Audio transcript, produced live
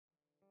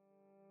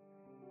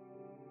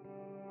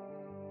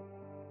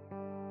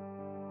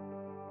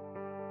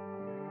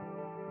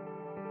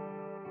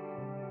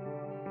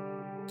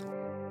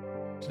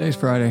Today's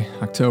Friday,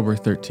 October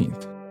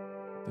 13th.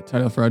 The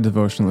title for our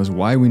devotional is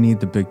Why We Need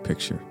the Big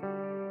Picture.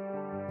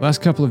 The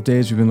last couple of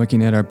days we've been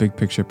looking at our big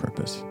picture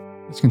purpose.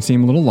 This can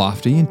seem a little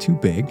lofty and too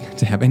big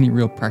to have any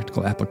real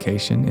practical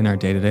application in our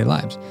day-to-day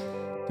lives.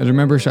 But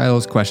remember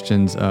Shiloh's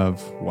questions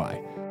of why.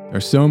 There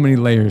are so many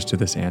layers to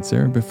this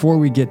answer before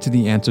we get to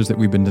the answers that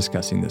we've been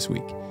discussing this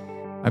week.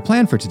 My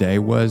plan for today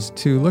was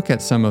to look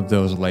at some of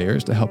those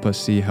layers to help us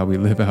see how we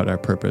live out our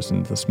purpose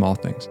in the small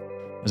things.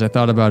 As I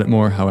thought about it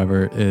more,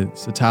 however,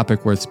 it's a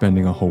topic worth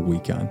spending a whole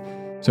week on.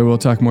 So we'll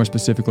talk more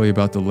specifically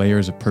about the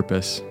layers of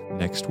purpose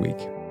next week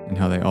and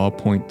how they all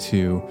point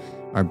to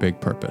our big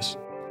purpose.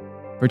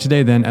 For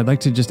today then, I'd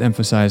like to just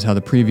emphasize how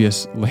the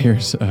previous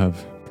layers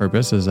of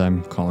purpose, as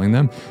I'm calling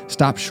them,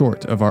 stop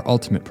short of our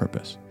ultimate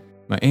purpose.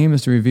 My aim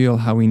is to reveal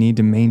how we need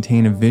to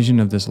maintain a vision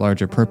of this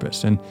larger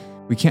purpose, and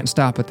we can't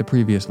stop at the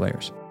previous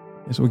layers.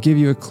 This will give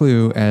you a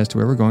clue as to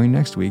where we're going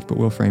next week, but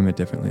we'll frame it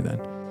differently then.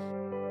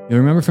 You'll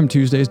remember from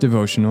Tuesday's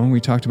devotional, we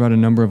talked about a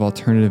number of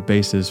alternative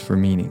bases for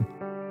meaning.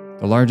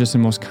 The largest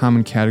and most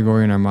common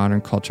category in our modern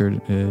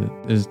culture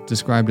is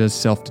described as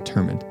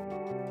self-determined.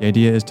 The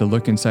idea is to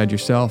look inside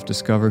yourself,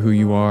 discover who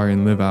you are,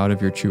 and live out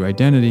of your true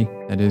identity,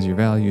 that is, your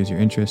values, your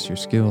interests, your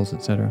skills,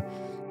 etc.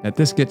 That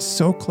this gets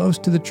so close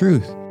to the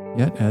truth.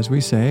 Yet, as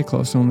we say,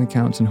 close only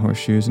counts in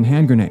horseshoes and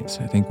hand grenades.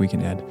 I think we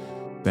can add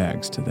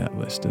bags to that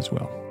list as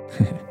well.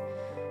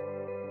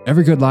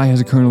 Every good lie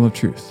has a kernel of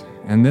truth.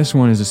 And this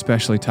one is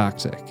especially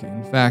toxic.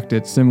 In fact,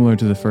 it's similar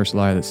to the first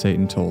lie that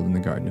Satan told in the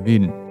Garden of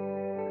Eden.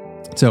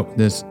 So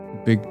this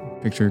big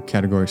picture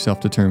category,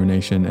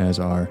 self-determination as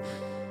our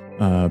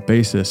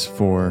basis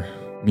for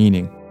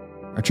meaning.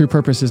 Our true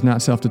purpose is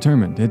not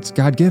self-determined. It's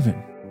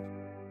God-given.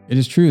 It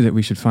is true that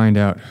we should find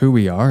out who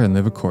we are and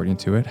live according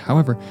to it.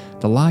 However,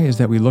 the lie is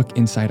that we look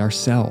inside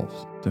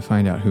ourselves to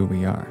find out who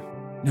we are.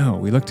 No,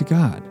 we look to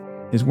God,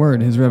 His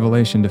Word, His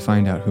revelation to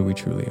find out who we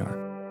truly are.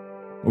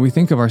 What we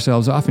think of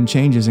ourselves often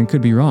changes and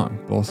could be wrong,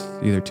 both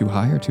either too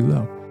high or too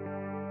low.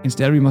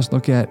 Instead, we must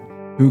look at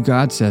who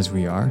God says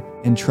we are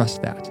and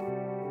trust that.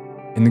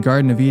 In the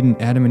Garden of Eden,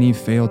 Adam and Eve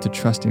failed to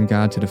trust in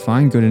God to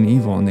define good and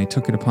evil, and they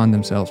took it upon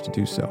themselves to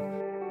do so.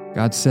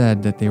 God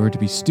said that they were to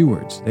be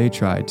stewards. They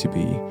tried to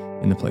be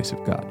in the place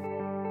of God.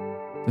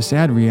 The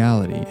sad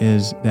reality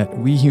is that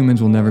we humans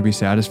will never be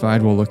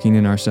satisfied while looking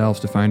in ourselves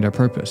to find our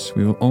purpose.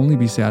 We will only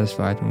be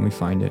satisfied when we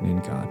find it in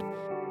God.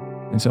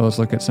 And so let's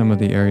look at some of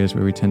the areas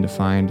where we tend to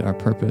find our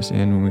purpose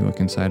in when we look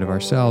inside of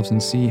ourselves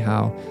and see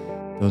how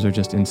those are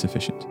just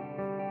insufficient.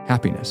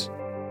 Happiness.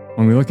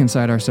 When we look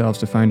inside ourselves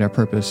to find our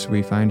purpose,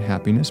 we find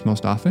happiness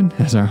most often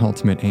as our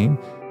ultimate aim,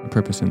 a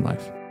purpose in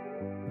life.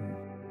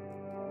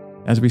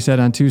 As we said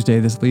on Tuesday,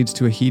 this leads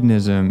to a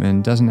hedonism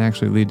and doesn't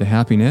actually lead to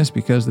happiness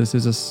because this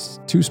is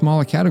too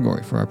small a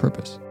category for our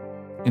purpose.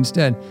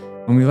 Instead,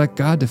 when we let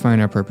God define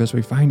our purpose,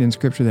 we find in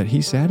Scripture that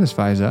He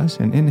satisfies us,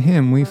 and in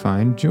Him we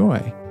find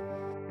joy.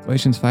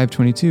 Galatians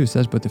 5:22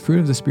 says, "But the fruit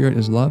of the Spirit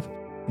is love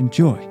and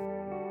joy."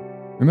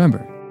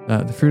 Remember,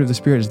 the fruit of the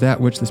Spirit is that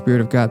which the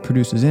Spirit of God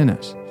produces in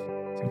us.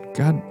 So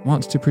God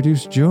wants to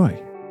produce joy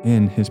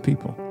in His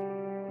people.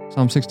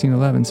 Psalm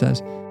 16:11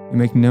 says, "You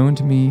make known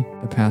to me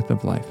the path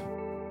of life.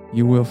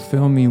 You will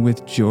fill me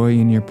with joy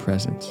in your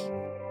presence,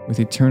 with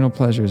eternal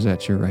pleasures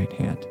at your right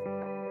hand."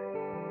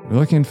 We're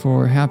looking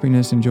for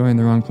happiness and joy in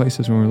the wrong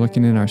places when we're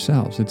looking in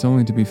ourselves. It's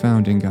only to be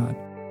found in God.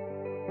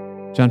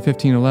 John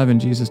 15:11,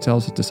 Jesus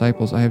tells His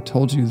disciples, "I have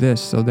told you this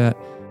so that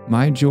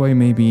my joy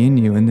may be in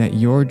you and that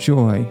your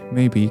joy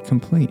may be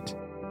complete."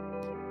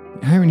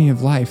 The irony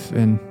of life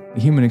and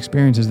the human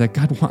experience is that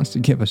God wants to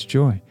give us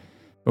joy,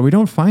 but we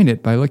don't find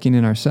it by looking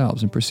in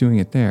ourselves and pursuing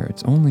it there.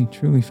 It's only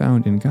truly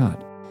found in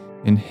God,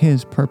 in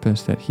His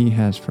purpose that He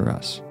has for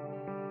us.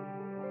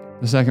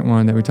 The second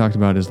one that we talked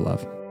about is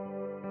love.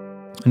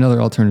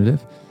 Another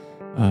alternative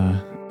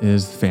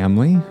is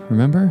family,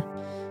 remember?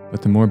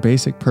 But the more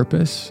basic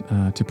purpose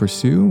to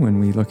pursue when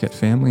we look at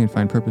family and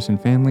find purpose in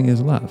family is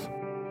love.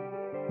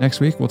 Next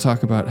week, we'll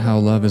talk about how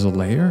love is a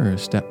layer or a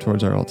step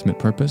towards our ultimate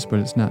purpose, but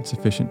it's not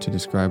sufficient to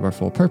describe our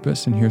full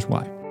purpose, and here's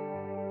why.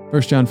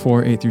 1 John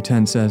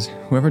 4:8-10 says,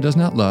 "Whoever does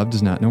not love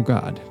does not know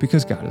God,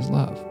 because God is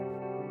love.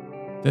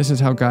 This is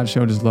how God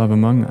showed His love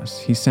among us.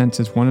 He sent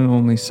His one and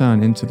only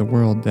Son into the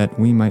world that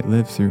we might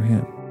live through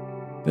Him.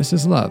 This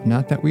is love,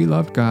 not that we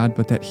loved God,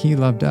 but that He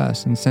loved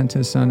us and sent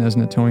His Son as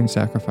an atoning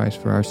sacrifice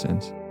for our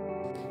sins."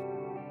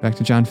 Back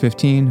to John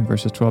 15,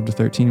 verses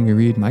 12-13, we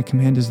read, "My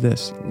command is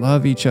this,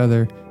 love each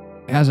other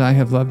as I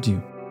have loved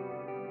you.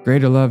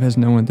 Greater love has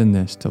no one than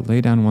this, to lay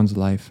down one's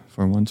life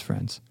for one's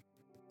friends."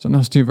 So in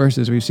those two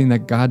verses, we've seen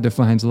that God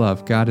defines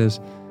love. God is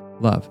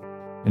love.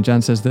 And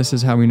John says this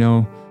is how we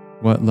know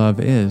what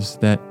love is,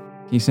 that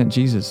He sent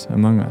Jesus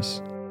among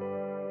us.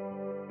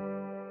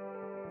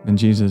 And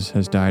Jesus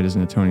has died as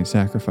an atoning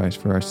sacrifice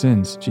for our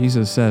sins.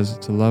 Jesus says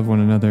to love one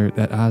another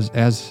that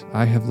as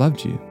I have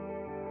loved you.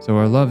 So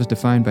our love is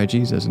defined by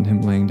Jesus and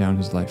Him laying down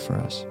His life for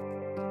us.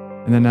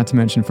 And then not to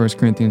mention 1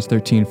 Corinthians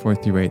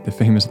 13:4-8, the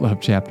famous love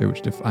chapter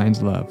which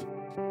defines love.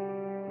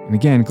 And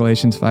again,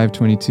 Galatians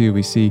 5:22,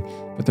 we see,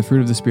 "But the fruit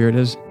of the Spirit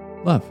is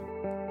love."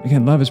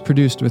 Again, love is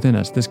produced within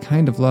us. This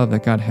kind of love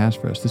that God has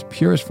for us, this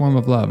purest form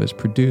of love, is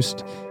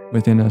produced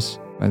within us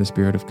by the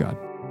Spirit of God.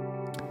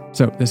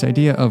 So this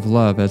idea of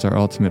love as our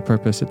ultimate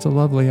purpose, it's a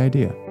lovely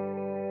idea.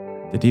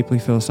 The deeply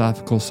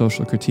philosophical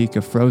social critique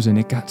of Frozen,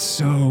 it got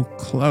so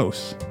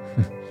close.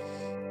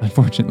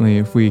 Unfortunately,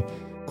 if we,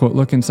 quote,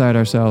 look inside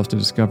ourselves to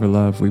discover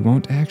love, we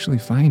won't actually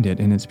find it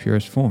in its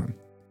purest form.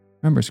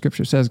 Remember,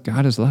 Scripture says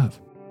God is love.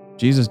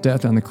 Jesus'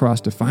 death on the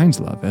cross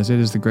defines love, as it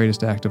is the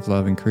greatest act of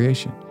love in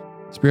creation.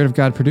 The Spirit of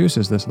God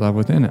produces this love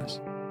within us.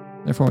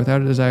 Therefore,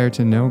 without a desire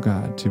to know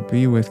God, to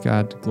be with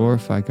God, to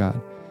glorify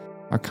God,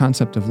 our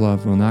concept of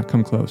love will not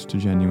come close to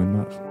genuine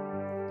love.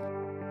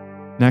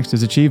 Next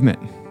is achievement.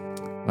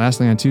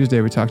 Lastly, on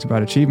Tuesday, we talked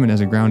about achievement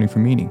as a grounding for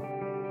meaning.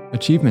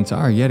 Achievements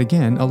are, yet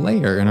again, a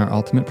layer in our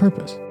ultimate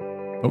purpose.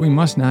 But we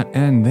must not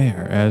end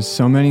there, as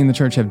so many in the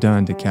church have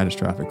done, to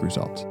catastrophic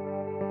results.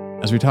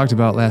 As we talked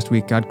about last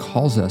week, God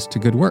calls us to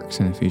good works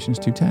in Ephesians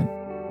 2:10.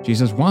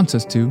 Jesus wants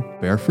us to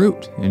bear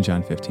fruit in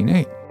John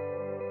 15:8.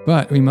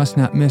 But we must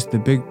not miss the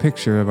big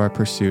picture of our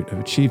pursuit of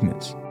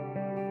achievements.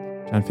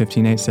 John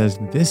 15:8 says,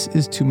 "This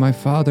is to my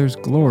Father's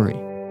glory,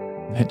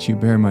 that you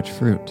bear much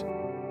fruit."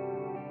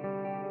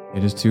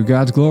 It is to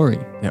God's glory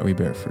that we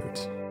bear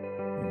fruit.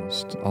 We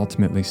must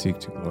ultimately seek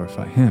to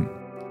glorify Him.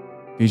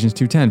 Ephesians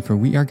 2:10, "For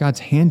we are God's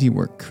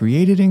handiwork,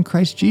 created in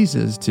Christ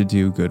Jesus to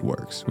do good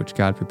works, which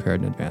God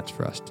prepared in advance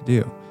for us to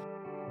do."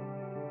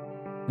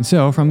 And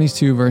so, from these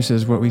two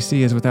verses, what we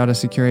see is without a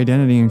secure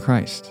identity in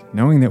Christ,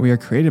 knowing that we are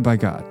created by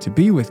God, to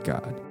be with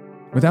God,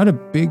 without a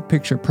big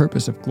picture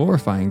purpose of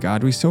glorifying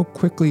God, we so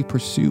quickly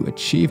pursue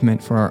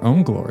achievement for our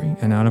own glory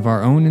and out of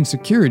our own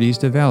insecurities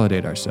to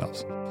validate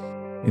ourselves.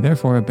 We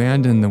therefore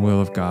abandon the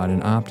will of God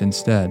and opt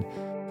instead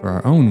for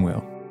our own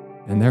will,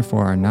 and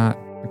therefore are not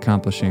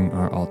accomplishing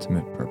our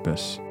ultimate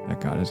purpose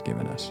that God has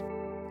given us.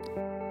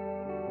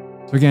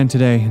 So again,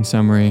 today, in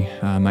summary,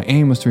 my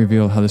aim was to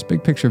reveal how this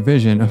big picture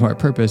vision of our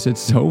purpose,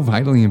 it's so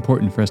vitally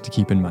important for us to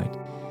keep in mind.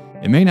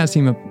 It may not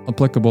seem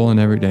applicable in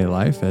everyday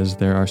life, as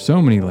there are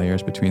so many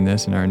layers between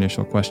this and our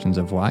initial questions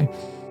of why.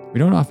 We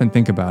don't often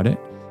think about it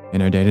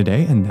in our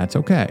day-to-day, and that's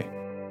okay.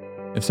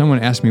 If someone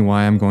asks me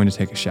why I'm going to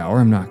take a shower,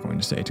 I'm not going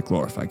to say to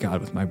glorify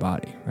God with my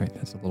body, right?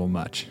 That's a little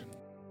much.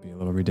 It'd be a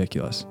little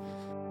ridiculous.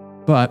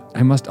 But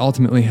I must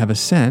ultimately have a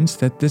sense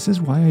that this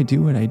is why I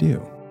do what I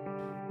do.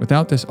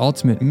 Without this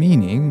ultimate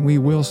meaning, we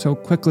will so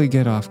quickly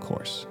get off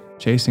course,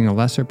 chasing a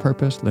lesser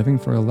purpose, living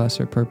for a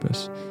lesser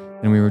purpose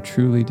than we were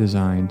truly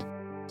designed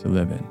to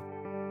live in.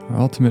 Our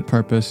ultimate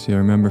purpose, you'll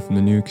remember from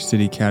the New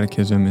City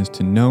Catechism, is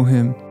to know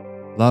Him,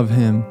 love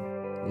Him,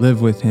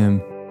 live with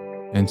Him,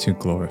 and to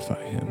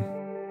glorify Him.